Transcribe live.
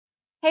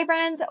Hey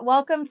friends,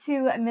 welcome to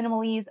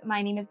Minimalist.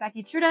 My name is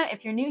Becky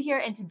if you're new here,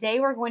 and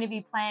today we're going to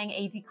be playing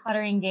a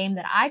decluttering game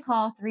that I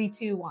call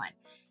 3-2-1.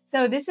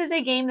 So this is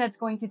a game that's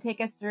going to take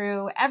us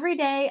through every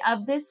day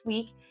of this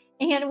week,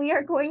 and we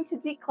are going to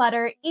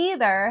declutter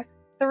either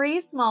 3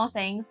 small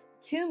things,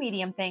 2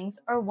 medium things,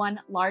 or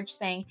 1 large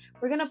thing.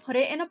 We're going to put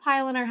it in a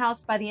pile in our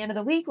house. By the end of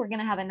the week, we're going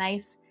to have a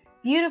nice,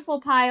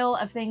 beautiful pile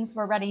of things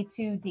we're ready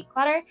to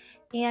declutter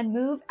and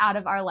move out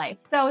of our life.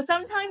 So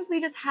sometimes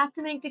we just have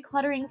to make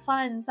decluttering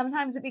fun.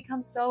 Sometimes it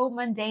becomes so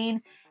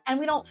mundane and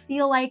we don't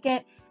feel like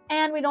it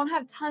and we don't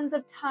have tons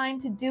of time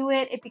to do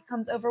it. It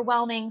becomes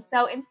overwhelming.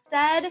 So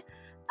instead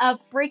of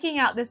freaking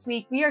out this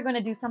week, we are going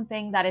to do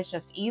something that is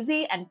just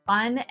easy and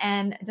fun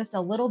and just a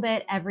little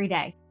bit every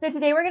day. So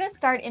today we're going to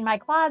start in my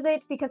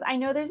closet because I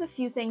know there's a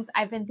few things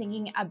I've been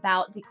thinking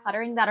about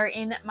decluttering that are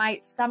in my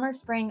summer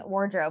spring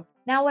wardrobe.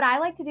 Now, what I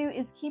like to do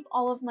is keep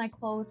all of my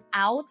clothes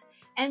out.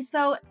 And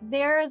so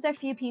there's a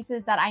few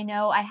pieces that I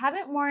know I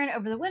haven't worn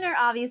over the winter,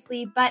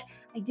 obviously, but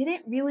I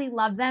didn't really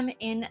love them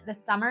in the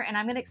summer. And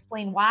I'm going to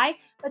explain why,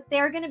 but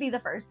they're going to be the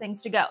first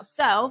things to go.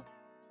 So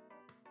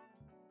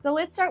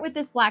let's start with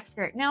this black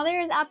skirt. Now,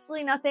 there is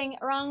absolutely nothing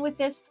wrong with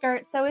this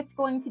skirt, so it's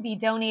going to be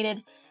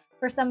donated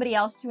for somebody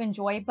else to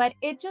enjoy, but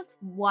it just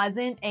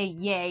wasn't a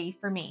yay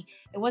for me.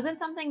 It wasn't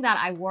something that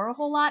I wore a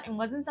whole lot and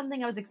wasn't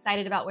something I was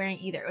excited about wearing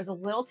either. It was a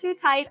little too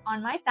tight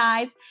on my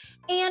thighs,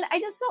 and I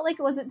just felt like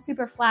it wasn't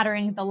super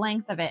flattering the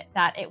length of it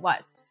that it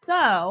was.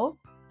 So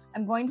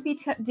I'm going to be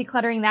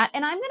decluttering that,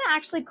 and I'm going to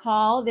actually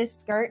call this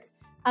skirt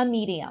a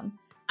medium.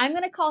 I'm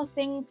going to call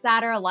things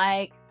that are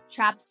like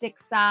chapstick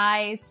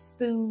size,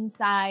 spoon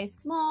size,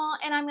 small,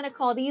 and I'm going to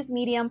call these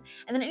medium,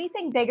 and then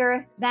anything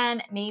bigger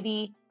than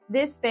maybe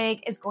this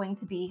big is going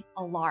to be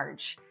a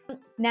large.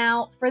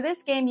 Now, for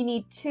this game, you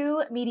need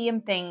 2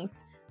 medium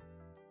things.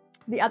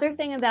 The other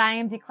thing that I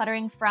am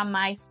decluttering from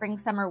my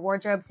spring-summer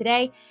wardrobe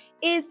today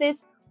is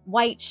this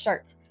white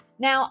shirt.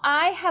 Now,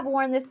 I have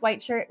worn this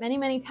white shirt many,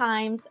 many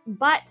times,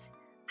 but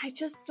I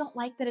just don't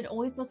like that it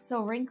always looks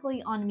so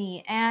wrinkly on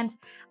me, and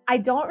I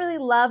don't really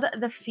love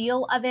the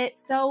feel of it,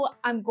 so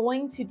I'm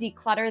going to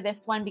declutter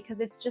this one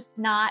because it's just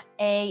not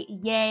a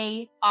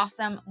yay,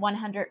 awesome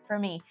 100 for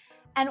me.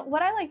 And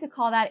what I like to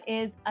call that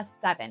is a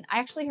 7. I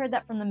actually heard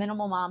that from the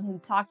Minimal Mom who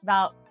talked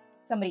about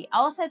somebody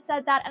else had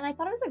said that, and I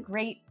thought it was a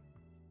great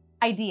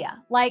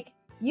idea. Like,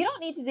 you don't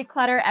need to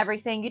declutter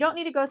everything. You don't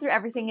need to go through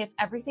everything if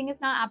everything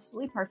is not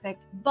absolutely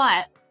perfect,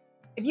 but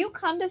if you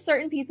come to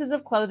certain pieces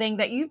of clothing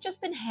that you've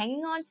just been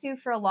hanging on to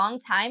for a long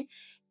time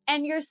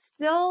and you're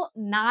still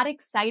not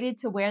excited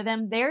to wear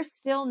them, they're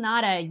still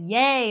not a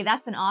yay,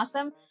 that's an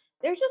awesome.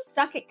 They're just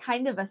stuck at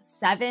kind of a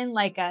 7,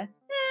 like a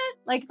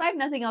like if I have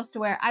nothing else to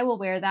wear, I will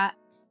wear that.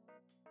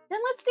 Then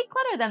let's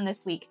declutter them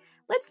this week.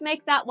 Let's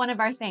make that one of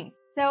our things.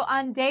 So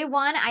on day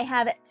 1, I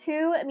have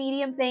 2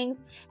 medium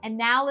things, and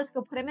now let's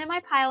go put them in my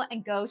pile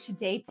and go to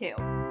day 2.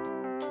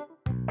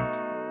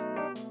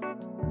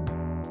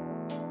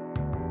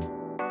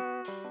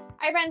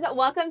 Hi friends,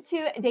 welcome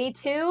to day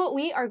 2.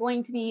 We are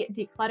going to be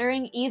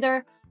decluttering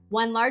either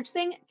 1 large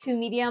thing, 2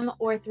 medium,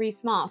 or 3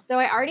 small. So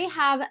I already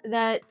have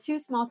the 2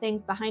 small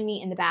things behind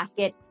me in the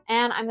basket,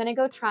 and I'm gonna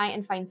go try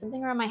and find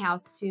something around my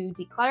house to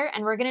declutter,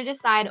 and we're gonna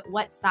decide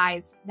what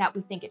size that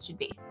we think it should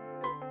be.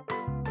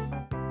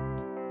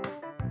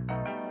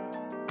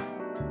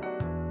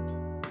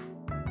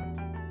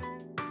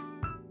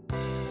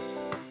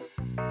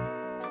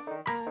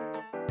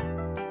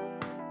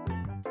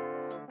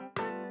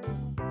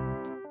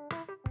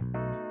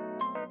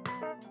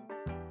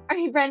 All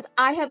right, friends,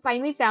 I have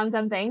finally found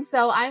something.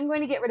 So I'm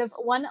going to get rid of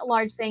 1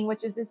 large thing,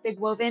 which is this big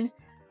woven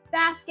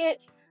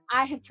basket.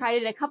 I have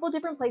tried it a couple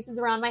different places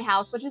around my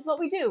house, which is what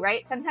we do,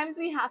 right? Sometimes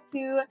we have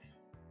to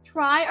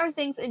try our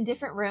things in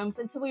different rooms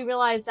until we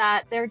realize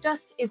that there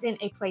just isn't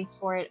a place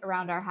for it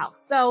around our house.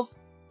 So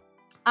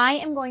I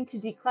am going to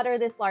declutter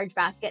this large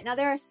basket. Now,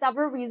 there are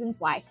several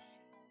reasons why.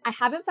 I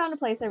haven't found a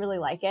place I really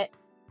like it.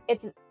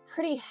 It's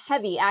pretty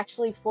heavy,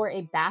 actually, for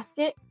a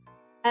basket,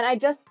 and I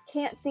just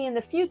can't see in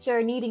the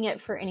future needing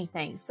it for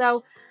anything.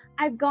 So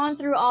I've gone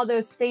through all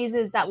those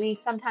phases that we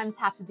sometimes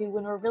have to do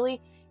when we're really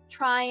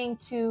trying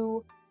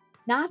to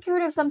not get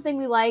rid of something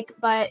we like,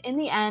 but in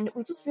the end,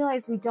 we just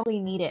realize we don't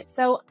really need it.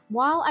 So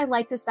while I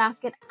like this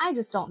basket, I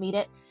just don't need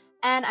it.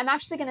 And I'm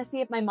actually going to see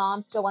if my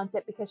mom still wants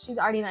it because she's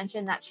already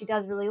mentioned that she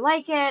does really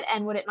like it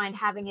and wouldn't mind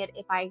having it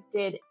if I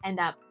did end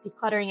up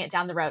decluttering it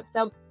down the road.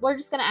 So we're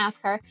just going to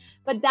ask her.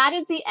 But that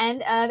is the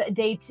end of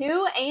day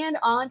 2 and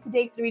on to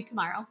day 3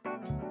 tomorrow.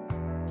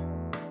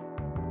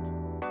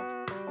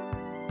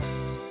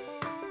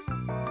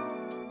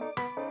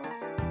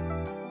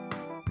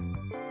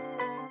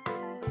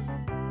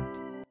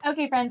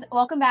 Okay, friends,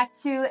 welcome back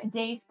to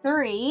day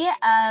 3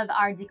 of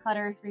our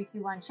Declutter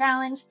 3-2-1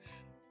 challenge.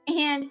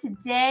 And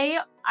today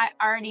I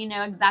already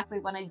know exactly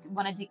what I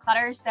want to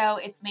declutter, so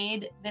it's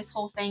made this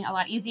whole thing a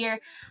lot easier.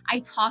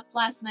 I talked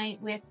last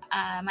night with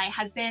my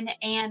husband,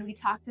 and we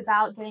talked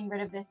about getting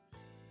rid of this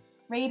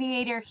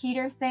radiator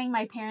heater thing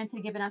my parents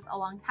had given us a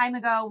long time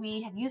ago.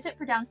 We had used it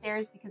for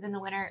downstairs because in the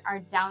winter our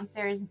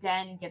downstairs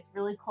den gets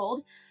really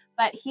cold,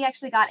 but he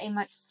actually got a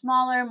much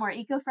smaller, more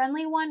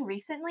eco-friendly one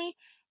recently,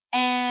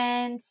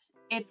 and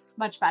it's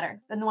much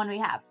better than the one we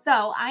have.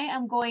 So I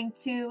am going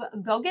to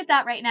go get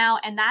that right now,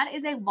 and that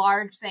is a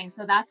large thing.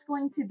 So that's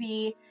going to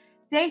be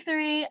day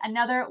 3,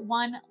 another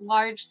one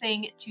large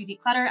thing to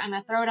declutter. I'm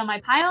gonna throw it on my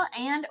pile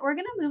and we're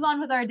gonna move on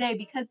with our day,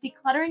 because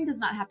decluttering does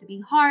not have to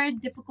be hard,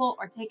 difficult,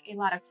 or take a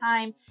lot of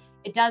time.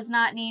 It does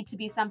not need to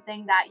be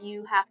something that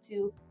you have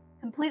to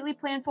completely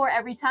plan for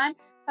every time.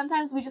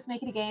 Sometimes we just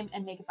make it a game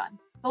and make it fun.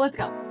 So let's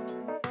go.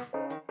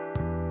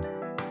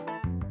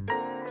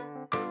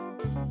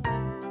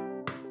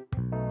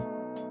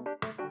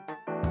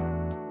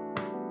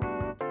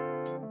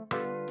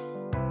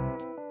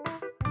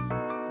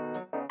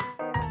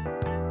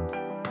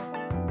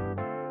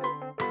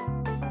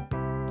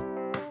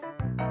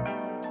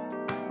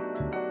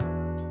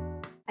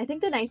 I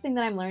think the nice thing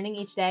that I'm learning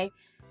each day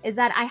is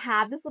that I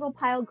have this little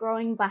pile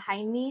growing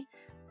behind me,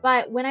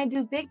 but when I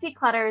do big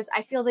declutters,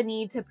 I feel the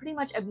need to pretty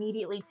much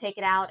immediately take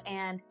it out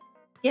and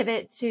give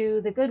it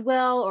to the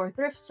Goodwill or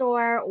thrift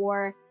store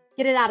or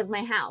get it out of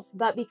my house.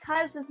 But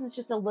because this is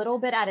just a little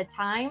bit at a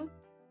time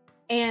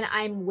and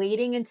I'm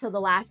waiting until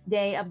the last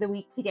day of the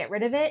week to get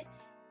rid of it,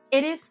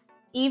 it is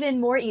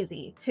even more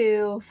easy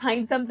to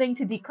find something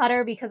to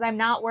declutter, because I'm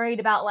not worried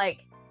about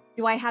like,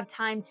 do I have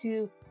time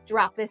to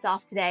drop this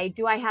off today?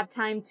 Do I have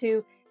time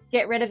to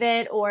get rid of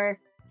it? Or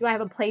do I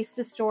have a place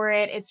to store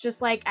it? It's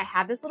just like, I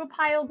have this little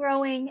pile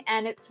growing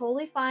and it's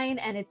totally fine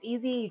and it's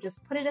easy. You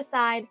just put it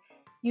aside.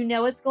 You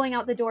know it's going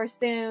out the door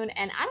soon.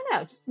 And I don't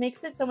know, it just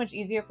makes it so much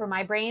easier for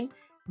my brain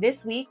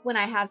this week when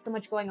I have so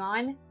much going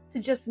on,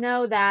 to just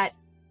know that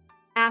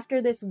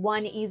after this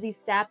one easy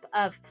step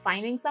of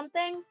finding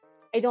something,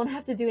 I don't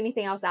have to do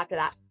anything else after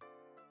that.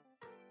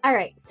 All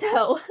right,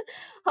 so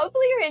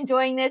hopefully you're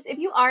enjoying this. If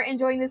you are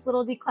enjoying this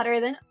little declutter,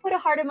 then put a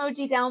heart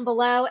emoji down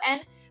below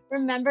and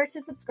remember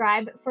to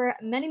subscribe for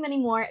many, many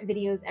more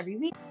videos every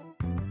week.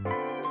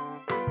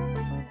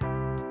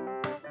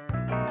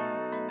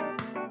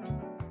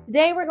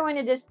 Today, we're going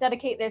to just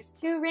dedicate this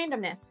to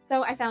randomness.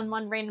 So I found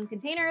one random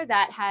container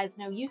that has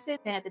no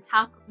usage and at the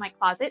top of my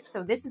closet.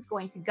 So this is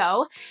going to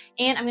go,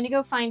 and I'm going to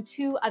go find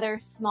 2 other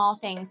small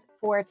things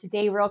for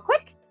today real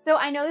quick. So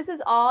I know this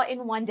is all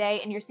in one day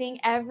and you're seeing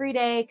every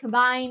day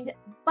combined,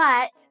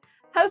 but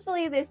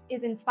hopefully this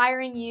is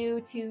inspiring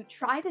you to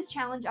try this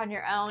challenge on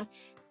your own.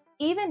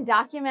 Even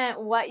document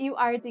what you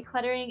are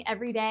decluttering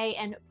every day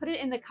and put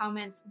it in the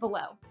comments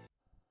below.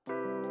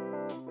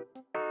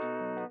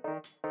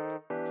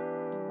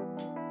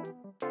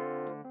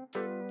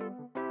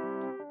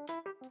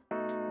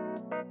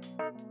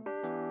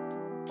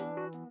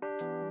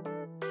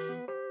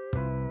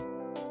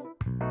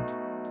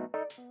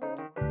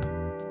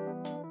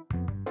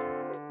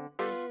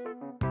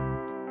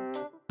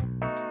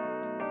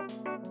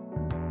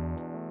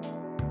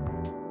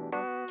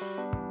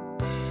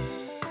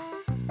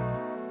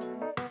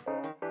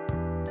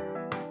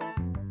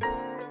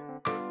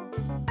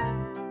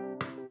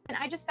 And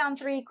I just found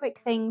 3 quick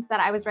things that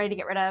I was ready to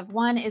get rid of.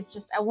 One is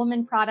just a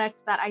woman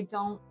product that I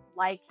don't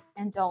like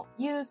and don't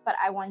use, but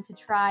I want to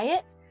try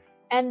it.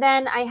 And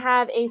then I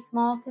have a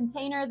small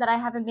container that I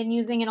haven't been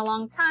using in a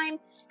long time.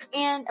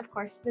 And of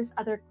course, this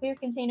other clear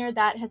container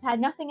that has had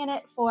nothing in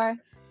it for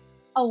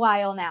a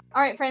while now.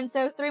 All right, friends,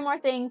 so 3 more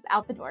things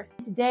out the door.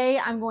 Today,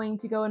 I'm going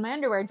to go in my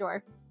underwear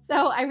drawer.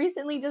 So I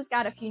recently just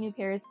got a few new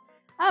pairs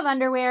of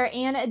underwear,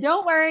 and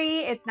don't worry,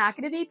 it's not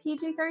gonna be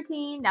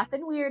PG-13,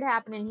 nothing weird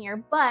happening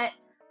here, but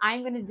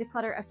I'm gonna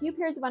declutter a few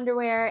pairs of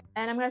underwear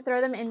and I'm gonna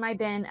throw them in my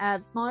bin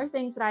of smaller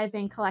things that I've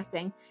been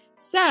collecting.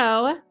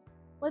 So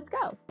let's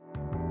go.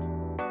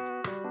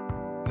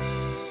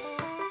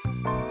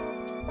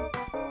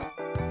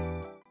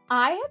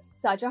 I have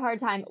such a hard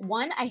time.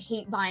 One, I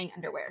hate buying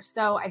underwear,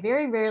 so I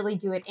very rarely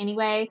do it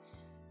anyway.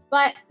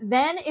 But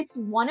then it's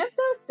one of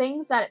those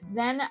things that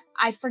then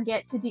I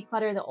forget to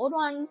declutter the old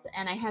ones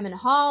and I hem and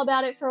haw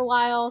about it for a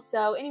while.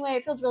 So anyway,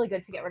 it feels really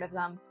good to get rid of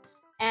them.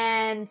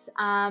 And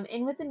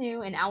in with the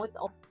new and out with the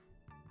old.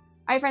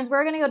 All right, friends,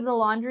 we're gonna go to the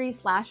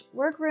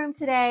laundry/workroom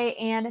today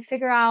and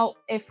figure out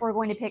if we're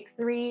going to pick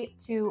 3,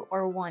 2,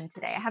 or 1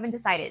 today. I haven't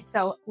decided,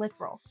 so let's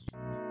roll.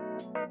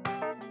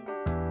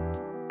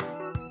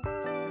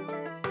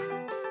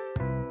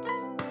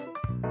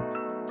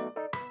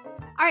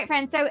 All right,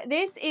 friends, so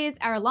this is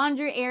our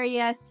laundry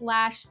area /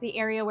 the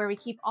area where we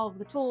keep all of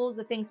the tools,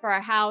 the things for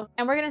our house.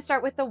 And we're gonna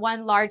start with the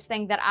one large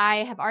thing that I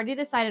have already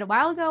decided a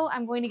while ago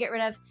I'm going to get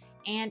rid of,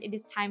 and it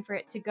is time for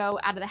it to go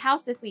out of the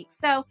house this week.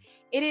 So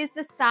it is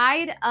the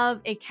side of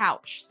a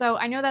couch. So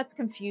I know that's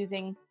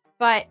confusing,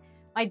 but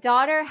my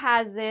daughter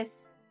has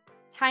this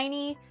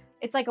tiny,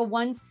 it's like a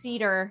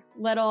 1-seater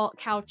little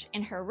couch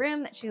in her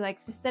room that she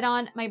likes to sit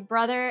on. My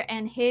brother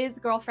and his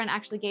girlfriend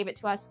actually gave it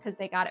to us because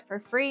they got it for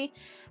free.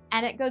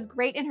 And it goes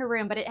great in her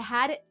room, but it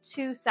had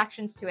 2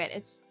 sections to it.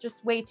 It's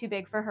just way too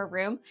big for her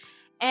room.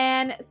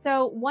 And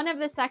so one of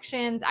the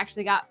sections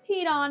actually got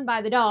peed on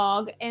by the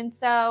dog. And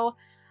so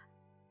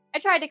I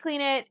tried to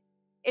clean it.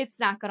 it's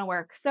not going to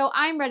work. So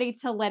I'm ready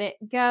to let it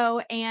go,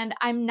 and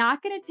I'm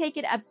not going to take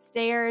it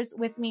upstairs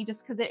with me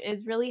just because it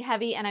is really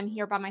heavy and I'm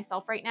here by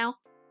myself right now.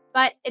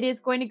 But it is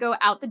going to go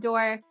out the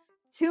door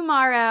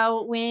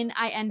tomorrow when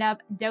I end up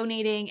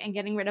donating and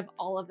getting rid of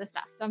all of the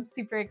stuff. So I'm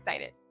super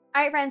excited.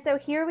 All right, friends, so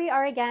here we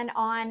are again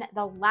on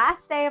the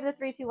last day of the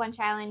 3-2-1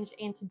 challenge.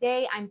 And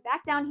today I'm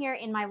back down here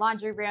in my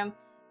laundry room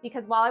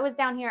because while I was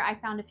down here, I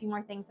found a few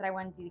more things that I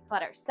wanted to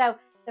declutter. So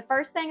the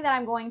first thing that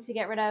I'm going to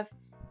get rid of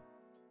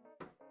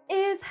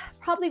is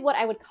probably what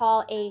I would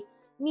call a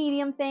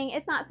medium thing.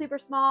 It's not super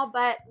small,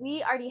 but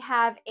we already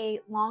have a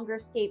longer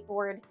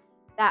skateboard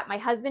that my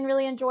husband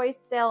really enjoys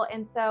still.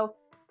 And so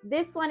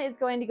this one is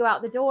going to go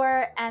out the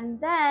door. And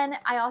then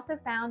I also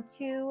found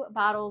 2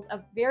 bottles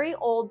of very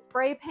old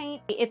spray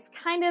paint. It's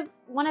kind of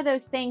one of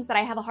those things that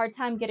I have a hard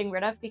time getting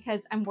rid of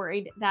because I'm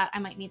worried that I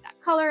might need that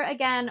color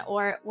again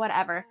or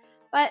whatever.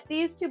 But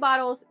these 2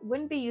 bottles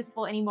wouldn't be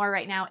useful anymore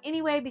right now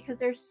anyway because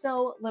there's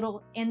so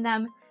little in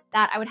them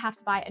that I would have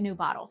to buy a new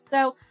bottle.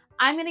 So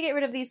I'm gonna get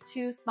rid of these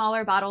 2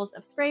 smaller bottles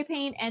of spray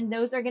paint, and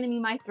those are gonna be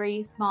my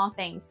 3 small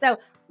things. So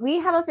we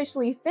have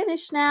officially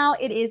finished now.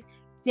 It is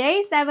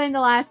day 7, the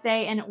last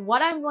day, and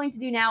what I'm going to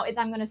do now is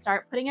I'm gonna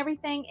start putting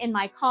everything in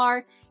my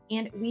car,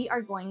 and we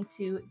are going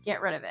to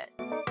get rid of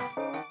it.